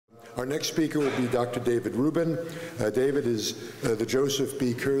Our next speaker will be Dr. David Rubin. David is the Joseph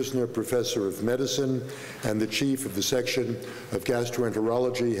B. Kersner Professor of Medicine and the Chief of the Section of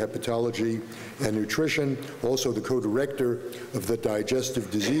Gastroenterology, Hepatology, and Nutrition, also the co-director of the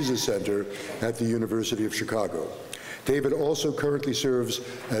Digestive Diseases Center at the University of Chicago. David also currently serves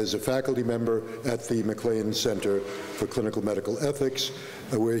as a faculty member at the MacLean Center for Clinical Medical Ethics,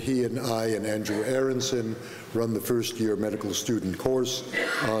 where he and I and Andrew Aronson run the first-year medical student course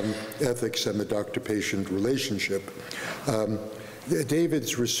on ethics and the doctor-patient relationship.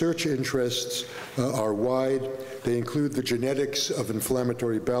 David's research interests are wide. They include the genetics of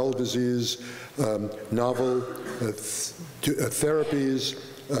inflammatory bowel disease, novel therapies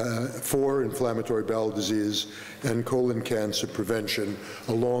for inflammatory bowel disease, and colon cancer prevention,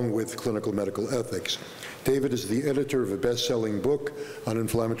 along with clinical medical ethics. David is the editor of a best-selling book on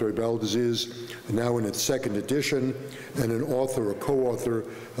inflammatory bowel disease, now in its second edition, and an author or co-author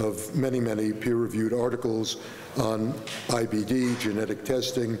of many, many peer-reviewed articles on IBD, genetic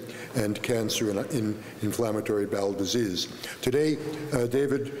testing, and cancer in inflammatory bowel disease. Today,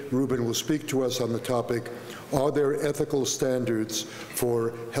 David Rubin will speak to us on the topic, are there ethical standards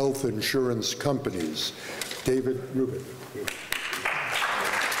for health insurance companies? David Rubin.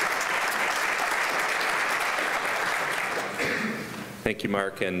 Thank you,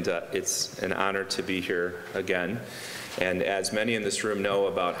 Mark, and it's an honor to be here again. And as many in this room know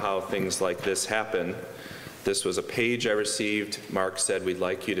about how things like this happen, this was a page I received. Mark said, we'd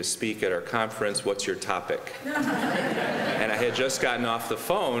like you to speak at our conference. What's your topic? And I had just gotten off the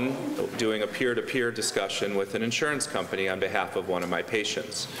phone doing a peer-to-peer discussion with an insurance company on behalf of one of my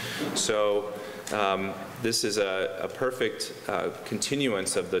patients. So this is a perfect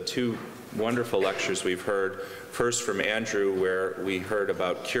continuance of the two wonderful lectures we've heard. First from Andrew, where we heard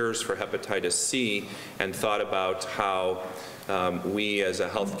about cures for hepatitis C and thought about how we as a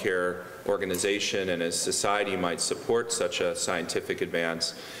healthcare organization and as society might support such a scientific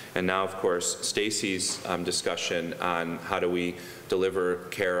advance. And now, of course, Stacy's discussion on how do we deliver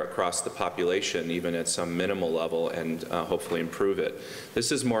care across the population, even at some minimal level, and hopefully improve it.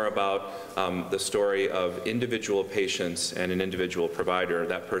 This is more about the story of individual patients and an individual provider,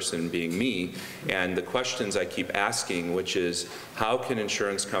 that person being me, and the questions I keep asking, which is, how can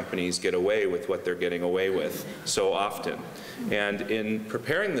insurance companies get away with what they're getting away with so often? And in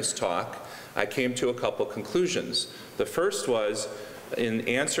preparing this talk, I came to a couple conclusions. The first was, in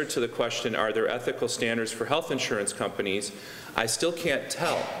answer to the question, are there ethical standards for health insurance companies, I still can't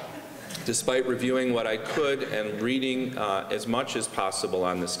tell, despite reviewing what I could and reading as much as possible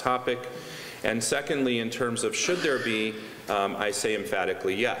on this topic. And secondly, in terms of should there be, I say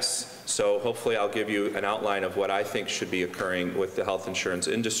emphatically yes. So hopefully I'll give you an outline of what I think should be occurring with the health insurance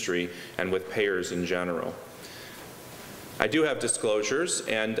industry and with payers in general. I do have disclosures,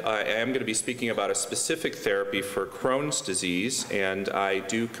 and I am going to be speaking about a specific therapy for Crohn's disease, and I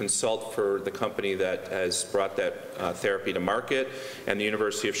do consult for the company that has brought that therapy to market, and the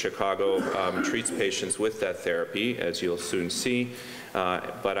University of Chicago treats patients with that therapy, as you'll soon see.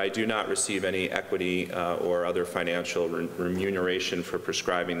 But I do not receive any equity or other financial remuneration for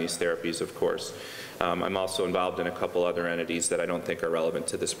prescribing these therapies, of course. I'm also involved in a couple other entities that I don't think are relevant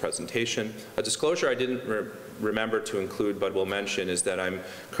to this presentation. A disclosure I didn't remember to include but will mention is that I'm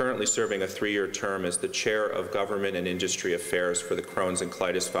currently serving a 3-year term as the Chair of Government and Industry Affairs for the Crohn's and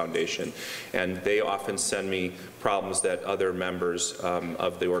Colitis Foundation. And they often send me problems that other members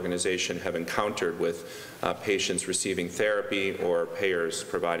of the organization have encountered with patients receiving therapy or payers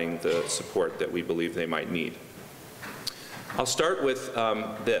providing the support that we believe they might need. I'll start with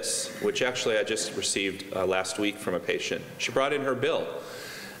this, which actually I just received last week from a patient. She brought in her bill.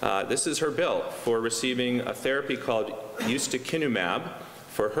 This is her bill for receiving a therapy called ustekinumab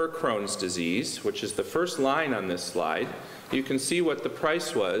for her Crohn's disease, which is the first line on this slide. You can see what the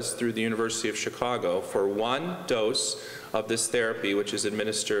price was through the University of Chicago for one dose of this therapy, which is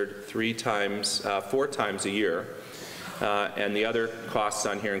administered 4 times a year. And the other costs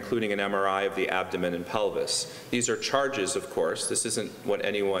on here, including an MRI of the abdomen and pelvis. These are charges, of course. This isn't what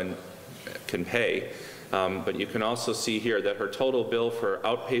anyone can pay. But you can also see here that her total bill for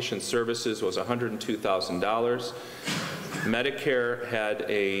outpatient services was $102,000. Medicare had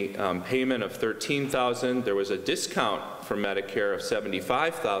a payment of $13,000. There was a discount for Medicare of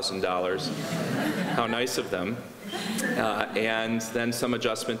 $75,000. How nice of them. And then some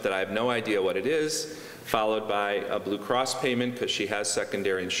adjustment that I have no idea what it is, followed by a Blue Cross payment because she has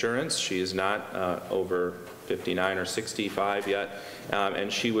secondary insurance. She is not over 59 or 65 yet.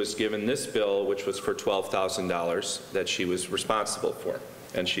 And she was given this bill, which was for $12,000 that she was responsible for.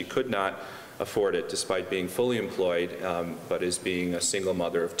 And she could not afford it despite being fully employed, but as being a single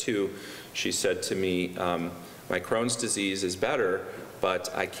mother of 2. She said to me, my Crohn's disease is better,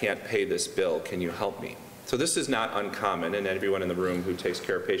 but I can't pay this bill. Can you help me? So this is not uncommon, and everyone in the room who takes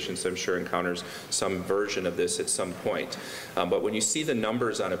care of patients, I'm sure, encounters some version of this at some point. But when you see the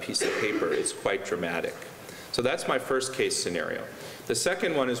numbers on a piece of paper, it's quite dramatic. So that's my first case scenario. The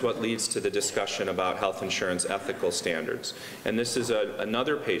second one is what leads to the discussion about health insurance ethical standards. And this is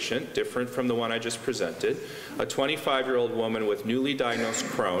another patient, different from the one I just presented, a 25-year-old woman with newly diagnosed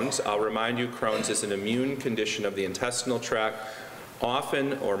Crohn's. I'll remind you, Crohn's is an immune condition of the intestinal tract,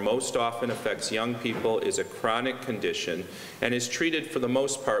 often or most often affects young people, is a chronic condition, and is treated for the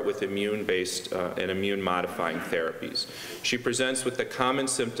most part with immune-based and immune-modifying therapies. She presents with the common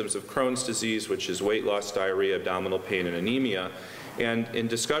symptoms of Crohn's disease, which is weight loss, diarrhea, abdominal pain, and anemia. And in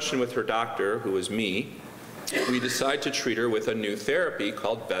discussion with her doctor, who is me, we decide to treat her with a new therapy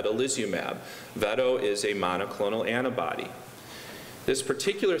called vedolizumab. Vedo is a monoclonal antibody. This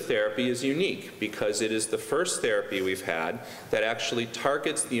particular therapy is unique because it is the first therapy we've had that actually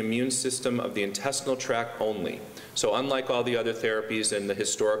targets the immune system of the intestinal tract only. So unlike all the other therapies in the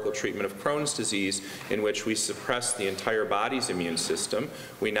historical treatment of Crohn's disease, in which we suppress the entire body's immune system,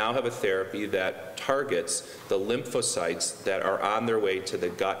 we now have a therapy that targets the lymphocytes that are on their way to the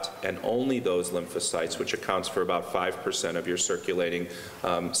gut, and only those lymphocytes, which accounts for about 5% of your circulating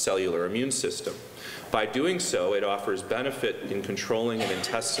cellular immune system. By doing so, it offers benefit in controlling an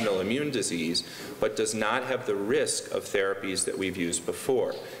intestinal immune disease, but does not have the risk of therapies that we've used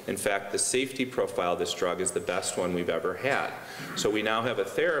before. In fact, the safety profile of this drug is the best one we've ever had. So we now have a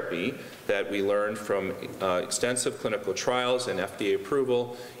therapy that we learned from extensive clinical trials and FDA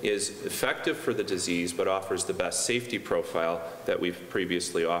approval is effective for the disease, but offers the best safety profile that we've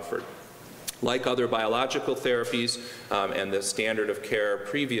previously offered. Like other biological therapies and the standard of care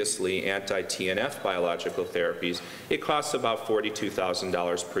previously, anti-TNF biological therapies, it costs about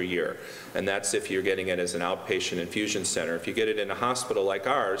 $42,000 per year. And that's if you're getting it as an outpatient infusion center. If you get it in a hospital like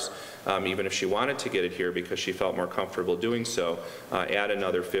ours, even if she wanted to get it here because she felt more comfortable doing so, add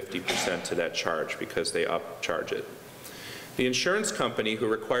another 50% to that charge because they upcharge it. The insurance company, who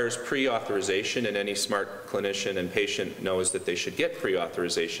requires pre-authorization, and any smart clinician and patient knows that they should get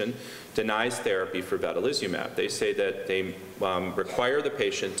pre-authorization, denies therapy for vedolizumab. They say that they require the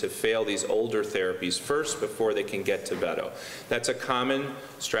patient to fail these older therapies first before they can get to vedo. That's a common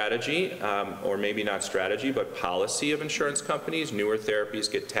strategy, or maybe not strategy, but policy of insurance companies. Newer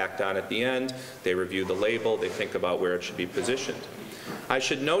therapies get tacked on at the end. They review the label. They think about where it should be positioned. I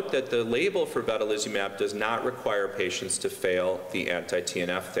should note that the label for vedolizumab does not require patients to fail the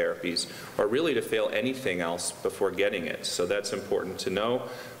anti-TNF therapies, or really to fail anything else before getting it. So that's important to know.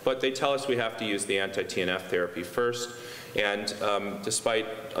 But they tell us we have to use the anti-TNF therapy first. And despite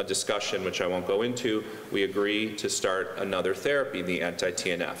a discussion, which I won't go into, we agree to start another therapy, the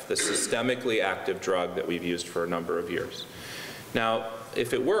anti-TNF, the systemically active drug that we've used for a number of years. Now,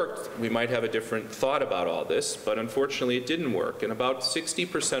 if it worked, we might have a different thought about all this, but unfortunately it didn't work. And about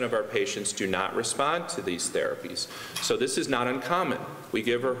 60% of our patients do not respond to these therapies. So this is not uncommon. We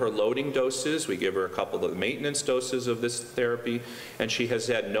give her loading doses, we give her a couple of maintenance doses of this therapy, and she has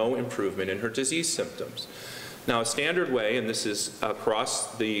had no improvement in her disease symptoms. Now, a standard way, and this is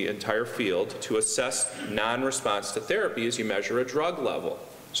across the entire field, to assess non-response to therapy is you measure a drug level.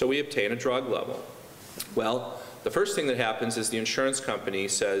 So we obtain a drug level. Well, the first thing that happens is the insurance company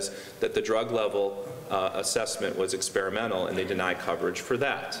says that the drug level assessment was experimental, and they deny coverage for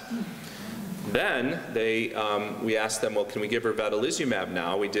that. Then we asked them, well, can we give her vedolizumab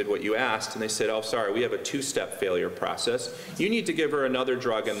now? We did what you asked, and they said, oh, sorry, we have a two-step failure process. You need to give her another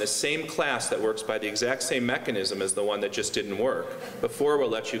drug in the same class that works by the exact same mechanism as the one that just didn't work before we'll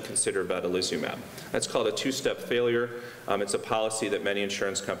let you consider vedolizumab. That's called a two-step failure. It's a policy that many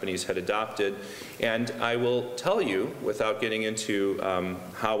insurance companies had adopted. And I will tell you, without getting into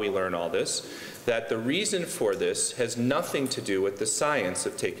how we learn all this, that the reason for this has nothing to do with the science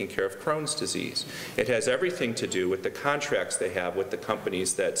of taking care of Crohn's disease. It has everything to do with the contracts they have with the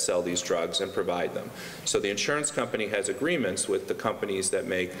companies that sell these drugs and provide them. So the insurance company has agreements with the companies that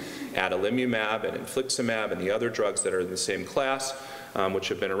make adalimumab and infliximab and the other drugs that are in the same class, which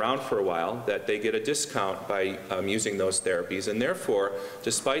have been around for a while, that they get a discount by using those therapies. And therefore,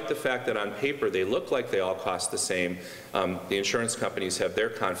 despite the fact that on paper they look like they all cost the same, the insurance companies have their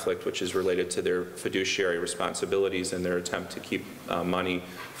conflict, which is related to their fiduciary responsibilities and their attempt to keep money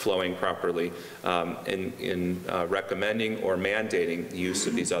flowing properly in recommending or mandating the use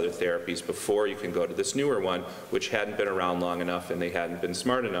of these other therapies before you can go to this newer one, which hadn't been around long enough and they hadn't been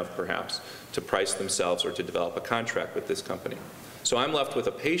smart enough, perhaps, to price themselves or to develop a contract with this company. So I'm left with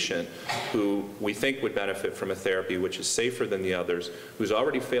a patient who we think would benefit from a therapy which is safer than the others, who's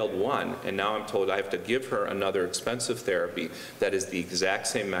already failed one, and now I'm told I have to give her another expensive therapy that is the exact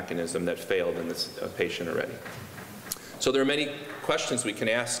same mechanism that failed in this patient already. So there are many questions we can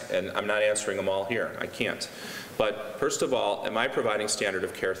ask, and I'm not answering them all here. I can't. But first of all, am I providing standard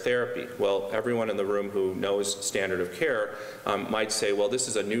of care therapy? Well, everyone in the room who knows standard of care might say, well, this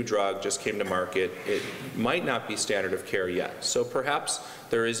is a new drug, just came to market. It might not be standard of care yet. So perhaps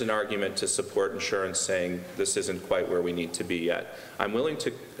there is an argument to support insurance saying this isn't quite where we need to be yet. I'm willing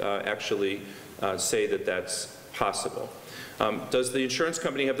to actually say that that's possible. Does the insurance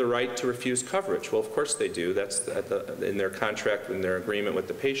company have the right to refuse coverage? Well, of course they do. That's in their contract, in their agreement with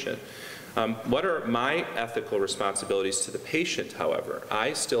the patient. What are my ethical responsibilities to the patient, however?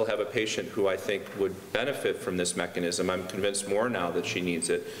 I still have a patient who I think would benefit from this mechanism. I'm convinced more now that she needs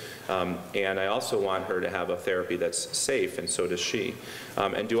it. And I also want her to have a therapy that's safe, and so does she.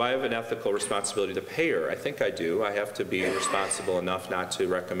 And do I have an ethical responsibility to pay her? I think I do. I have to be responsible enough not to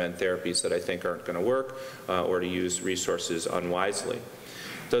recommend therapies that I think aren't going to work or to use resources unwisely.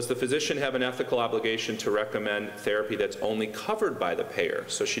 Does the physician have an ethical obligation to recommend therapy that's only covered by the payer,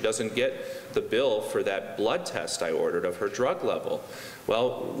 so she doesn't get the bill for that blood test I ordered of her drug level?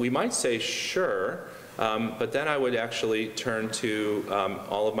 Well, we might say sure, but then I would actually turn to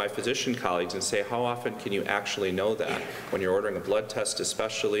all of my physician colleagues and say, how often can you actually know that? When you're ordering a blood test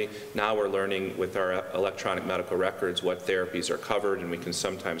especially, now we're learning with our electronic medical records what therapies are covered, and we can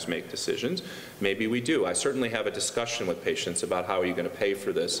sometimes make decisions. Maybe we do. I certainly have a discussion with patients about how are you going to pay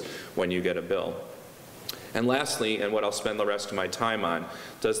for this when you get a bill. And lastly, and what I'll spend the rest of my time on,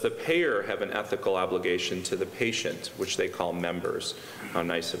 does the payer have an ethical obligation to the patient, which they call members? How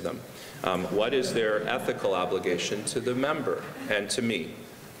nice of them. What is their ethical obligation to the member and to me?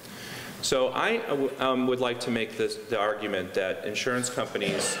 So I would like to make the argument that insurance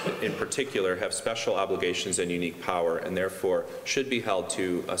companies in particular have special obligations and unique power, and therefore should be held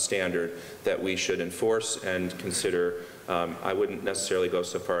to a standard that we should enforce and consider. I wouldn't necessarily go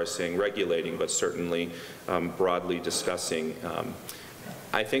so far as saying regulating, but certainly broadly discussing.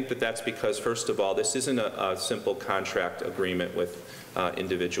 I think that that's because, first of all, this isn't a simple contract agreement with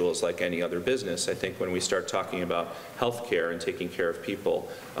individuals like any other business. I think when we start talking about health care and taking care of people,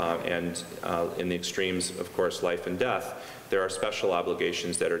 and in the extremes, of course, life and death, there are special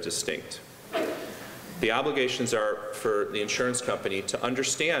obligations that are distinct. The obligations are for the insurance company to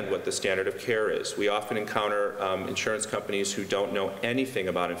understand what the standard of care is. We often encounter insurance companies who don't know anything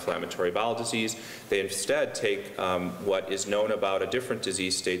about inflammatory bowel disease. They instead take what is known about a different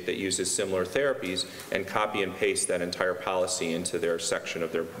disease state that uses similar therapies and copy and paste that entire policy into their section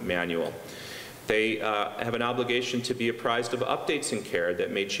of their manual. They have an obligation to be apprised of updates in care that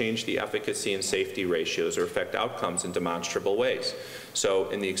may change the efficacy and safety ratios or affect outcomes in demonstrable ways. So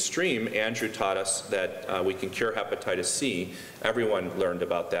in the extreme, Andrew taught us that we can cure hepatitis C. Everyone learned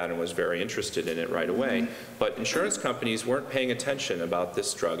about that and was very interested in it right away. But insurance companies weren't paying attention about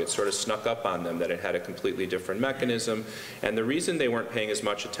this drug. It sort of snuck up on them that it had a completely different mechanism. And the reason they weren't paying as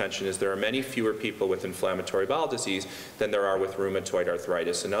much attention is there are many fewer people with inflammatory bowel disease than there are with rheumatoid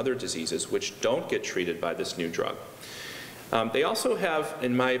arthritis and other diseases, which don't get treated by this new drug. They also have,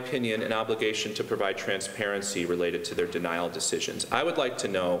 in my opinion, an obligation to provide transparency related to their denial decisions. I would like to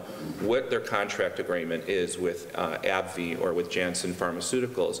know what their contract agreement is with AbbVie or with Janssen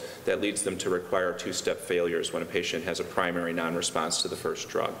Pharmaceuticals that leads them to require two-step failures when a patient has a primary non-response to the first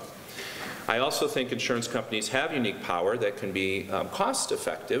drug. I also think insurance companies have unique power that can be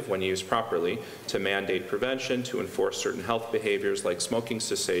cost-effective when used properly to mandate prevention, to enforce certain health behaviors like smoking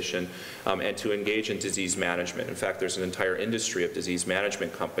cessation, and to engage in disease management. In fact, there's an entire industry of disease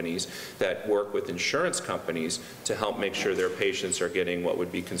management companies that work with insurance companies to help make sure their patients are getting what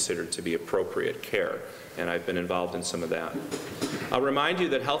would be considered to be appropriate care. And I've been involved in some of that. I'll remind you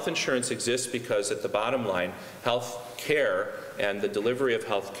that health insurance exists because at the bottom line, health care and the delivery of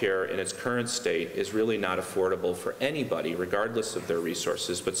health care in its current state is really not affordable for anybody, regardless of their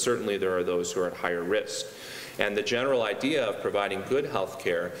resources, but certainly there are those who are at higher risk. And the general idea of providing good health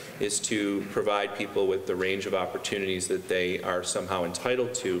care is to provide people with the range of opportunities that they are somehow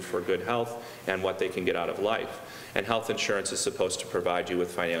entitled to for good health and what they can get out of life. And health insurance is supposed to provide you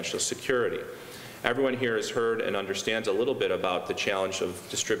with financial security. Everyone here has heard and understands a little bit about the challenge of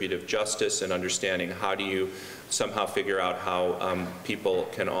distributive justice and understanding how do you somehow figure out how people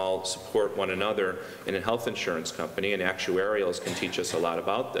can all support one another in a health insurance company, and actuarials can teach us a lot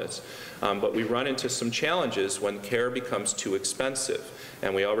about this. But we run into some challenges when care becomes too expensive,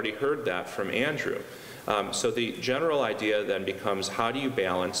 and we already heard that from Andrew. So the general idea then becomes, how do you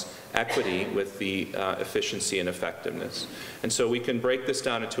balance equity with the efficiency and effectiveness? And so we can break this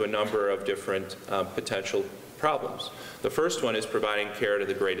down into a number of different potential problems. The first one is providing care to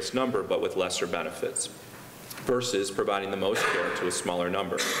the greatest number but with lesser benefits, versus providing the most care to a smaller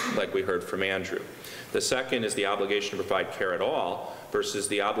number, like we heard from Andrew. The second is the obligation to provide care at all versus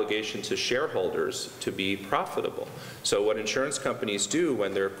the obligation to shareholders to be profitable. So what insurance companies do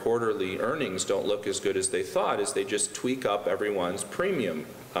when their quarterly earnings don't look as good as they thought is they just tweak up everyone's premium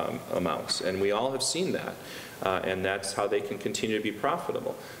amounts, and we all have seen that. And that's how they can continue to be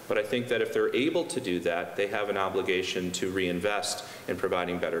profitable. But I think that if they're able to do that, they have an obligation to reinvest in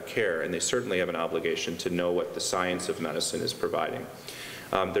providing better care, and they certainly have an obligation to know what the science of medicine is providing.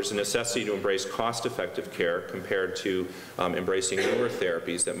 There's a necessity to embrace cost-effective care compared to embracing newer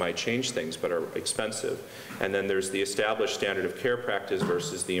therapies that might change things but are expensive. And then there's the established standard of care practice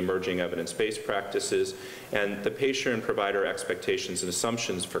versus the emerging evidence-based practices, and the patient and provider expectations and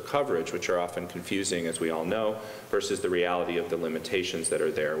assumptions for coverage, which are often confusing, as we all know, versus the reality of the limitations that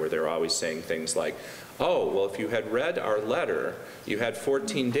are there, where they're always saying things like, oh, well, if you had read our letter, you had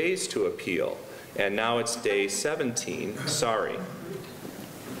 14 days to appeal, and now it's day 17, sorry.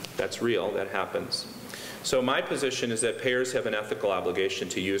 That's real, that happens. So my position is that payers have an ethical obligation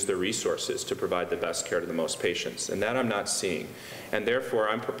to use their resources to provide the best care to the most patients, and that I'm not seeing. And therefore,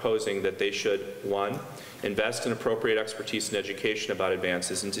 I'm proposing that they should, one, invest in appropriate expertise and education about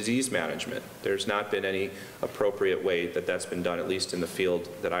advances in disease management. There's not been any appropriate way that that's been done, at least in the field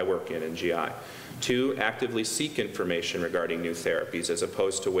that I work in GI. Two, actively seek information regarding new therapies as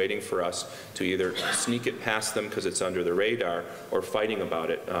opposed to waiting for us to either sneak it past them because it's under the radar or fighting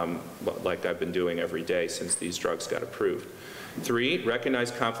about it like I've been doing every day since these drugs got approved. Three, recognize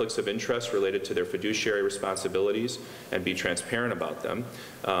conflicts of interest related to their fiduciary responsibilities and be transparent about them.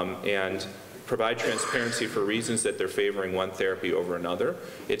 And provide transparency for reasons that they're favoring one therapy over another.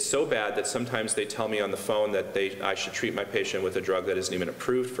 It's so bad that sometimes they tell me on the phone that I should treat my patient with a drug that isn't even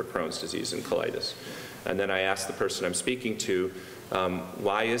approved for Crohn's disease and colitis. And then I ask the person I'm speaking to,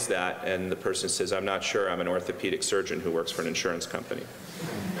 why is that? And the person says, I'm not sure, I'm an orthopedic surgeon who works for an insurance company.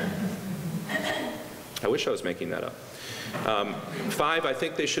 I wish I was making that up. Five, I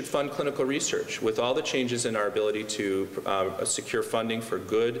think they should fund clinical research. With all the changes in our ability to secure funding for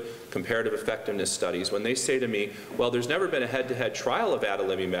good comparative effectiveness studies, when they say to me, well, there's never been a head-to-head trial of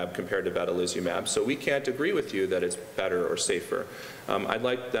adalimumab compared to vedolizumab, so we can't agree with you that it's better or safer. I'd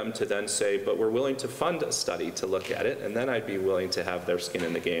like them to then say, but we're willing to fund a study to look at it, and then I'd be willing to have their skin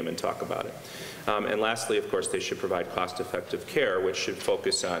in the game and talk about it. And lastly, of course, they should provide cost-effective care, which should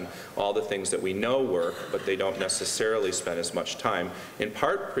focus on all the things that we know work, but they don't necessarily spend as much time, in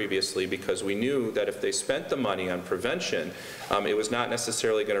part previously because we knew that if they spent the money on prevention, it was not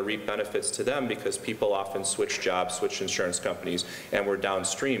necessarily going to reap benefits to them because people often switch jobs, switch insurance companies, and were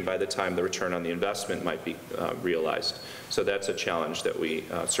downstream by the time the return on the investment might be realized. So that's a challenge that we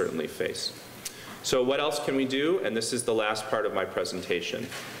certainly face. So what else can we do? And this is the last part of my presentation.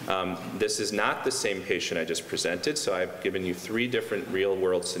 This is not the same patient I just presented, so I've given you 3 different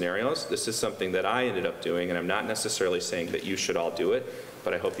real-world scenarios. This is something that I ended up doing, and I'm not necessarily saying that you should all do it,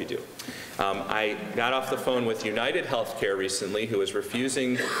 but I hope you do. I got off the phone with United Healthcare recently, who was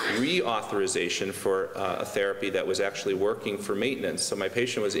refusing reauthorization for a therapy that was actually working for maintenance. So my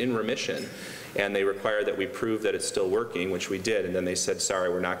patient was in remission, and they required that we prove that it's still working, which we did, and then they said, sorry,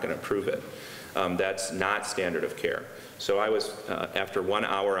 we're not going to approve it. That's not standard of care. So I was, after 1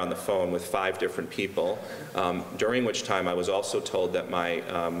 hour on the phone with 5 different people, during which time I was also told that my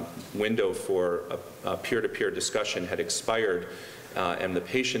window for a peer-to-peer discussion had expired, and the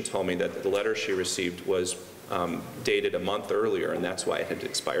patient told me that the letter she received was dated a month earlier, and that's why it had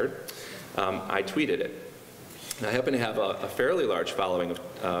expired. I tweeted it. I happen to have a fairly large following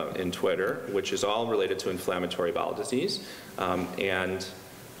in Twitter, which is all related to inflammatory bowel disease, and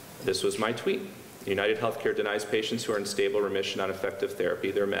this was my tweet. United Healthcare denies patients who are in stable remission on effective therapy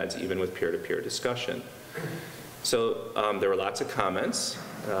their meds, even with peer-to-peer discussion. So there were lots of comments.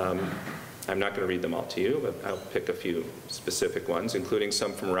 I'm not going to read them all to you, but I'll pick a few specific ones, including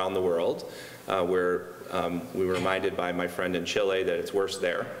some from around the world, where we were reminded by my friend in Chile that it's worse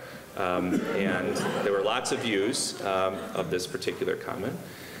there. And there were lots of views of this particular comment.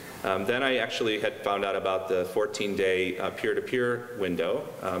 Then I actually had found out about the 14-day peer-to-peer window.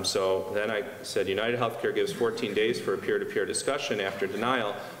 So then I said, United Healthcare gives 14 days for a peer-to-peer discussion after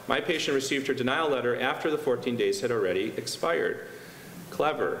denial. My patient received her denial letter after the 14 days had already expired.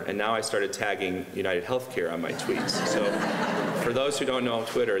 Clever. And now I started tagging United Healthcare on my tweets. So for those who don't know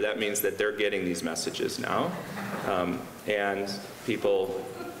Twitter, that means that they're getting these messages now. And people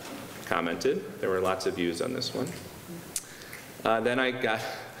commented. There were lots of views on this one. Then I got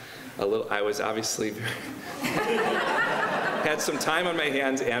a little, I was obviously had some time on my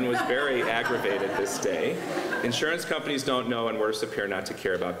hands and was very aggravated this day. Insurance companies don't know and worse appear not to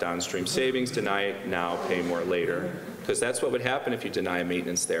care about downstream savings. Deny now, pay more later. Because that's what would happen if you deny a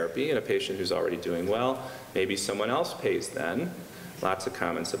maintenance therapy in a patient who's already doing well. Maybe someone else pays then. Lots of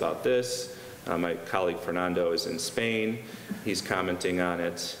comments about this. My colleague Fernando is in Spain. He's commenting on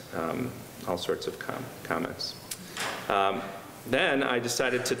it. All sorts of comments. Then I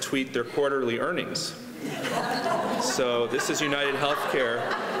decided to tweet their quarterly earnings. So this is United Healthcare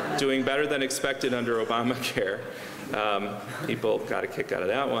doing better than expected under Obamacare. People got a kick out of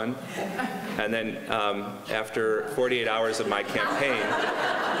that one. And then after 48 hours of my campaign,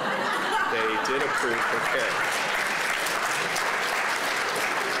 they did approve for care.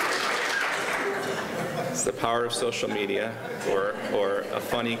 It's the power of social media or a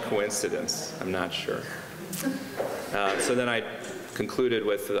funny coincidence. I'm not sure. So then I concluded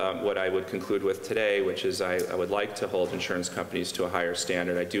with what I would conclude with today, which is I would like to hold insurance companies to a higher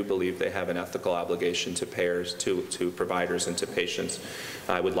standard. I do believe they have an ethical obligation to payers, to providers, and to patients.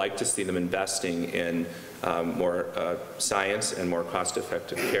 I would like to see them investing in more science and more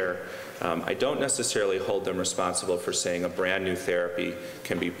cost-effective care. I don't necessarily hold them responsible for saying a brand new therapy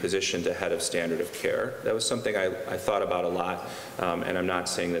can be positioned ahead of standard of care. That was something I thought about a lot, and I'm not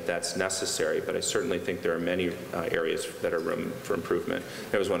saying that that's necessary, but I certainly think there are many areas that are room for improvement.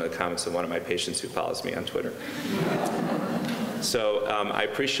 That was one of the comments of one of my patients who follows me on Twitter. So I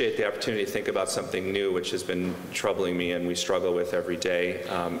appreciate the opportunity to think about something new, which has been troubling me and we struggle with every day,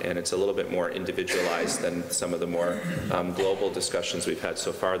 and it's a little bit more individualized than some of the more global discussions we've had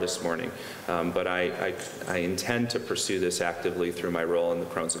so far this morning. But I intend to pursue this actively through my role in the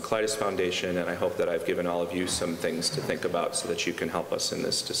Crohn's and Colitis Foundation, and I hope that I've given all of you some things to think about so that you can help us in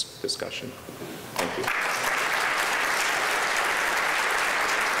this discussion. Thank you.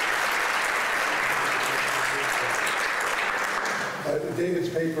 David's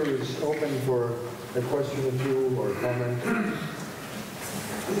paper is open for a question or two or comment.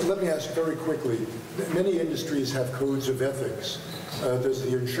 Let me ask very quickly. Many industries have codes of ethics. Does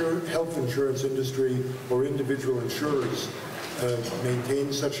the health insurance industry or individual insurers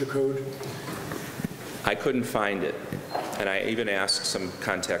maintain such a code? I couldn't find it. And I even asked some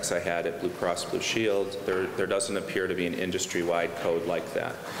contacts I had at Blue Cross Blue Shield. There doesn't appear to be an industry-wide code like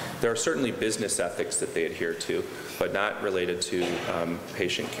that. There are certainly business ethics that they adhere to, but not related to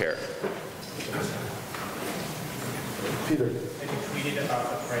patient care. Peter. Have you tweeted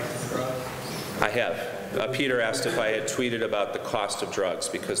about the price of drugs? I have. Peter asked if I had tweeted about the cost of drugs,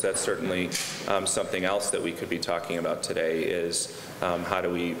 because that's certainly something else that we could be talking about today is how do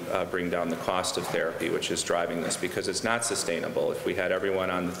we bring down the cost of therapy, which is driving this, because it's not sustainable. If we had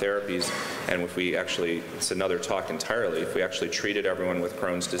everyone on the therapies, and if we actually, it's another talk entirely, if we actually treated everyone with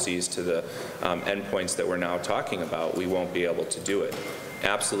Crohn's disease to the endpoints that we're now talking about, we won't be able to do it.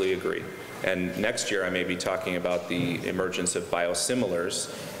 Absolutely agree. And next year I may be talking about the emergence of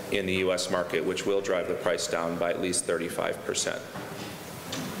biosimilars in the U.S. market, which will drive the price down by at least 35%.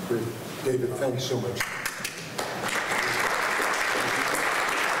 Great. David, thanks so much.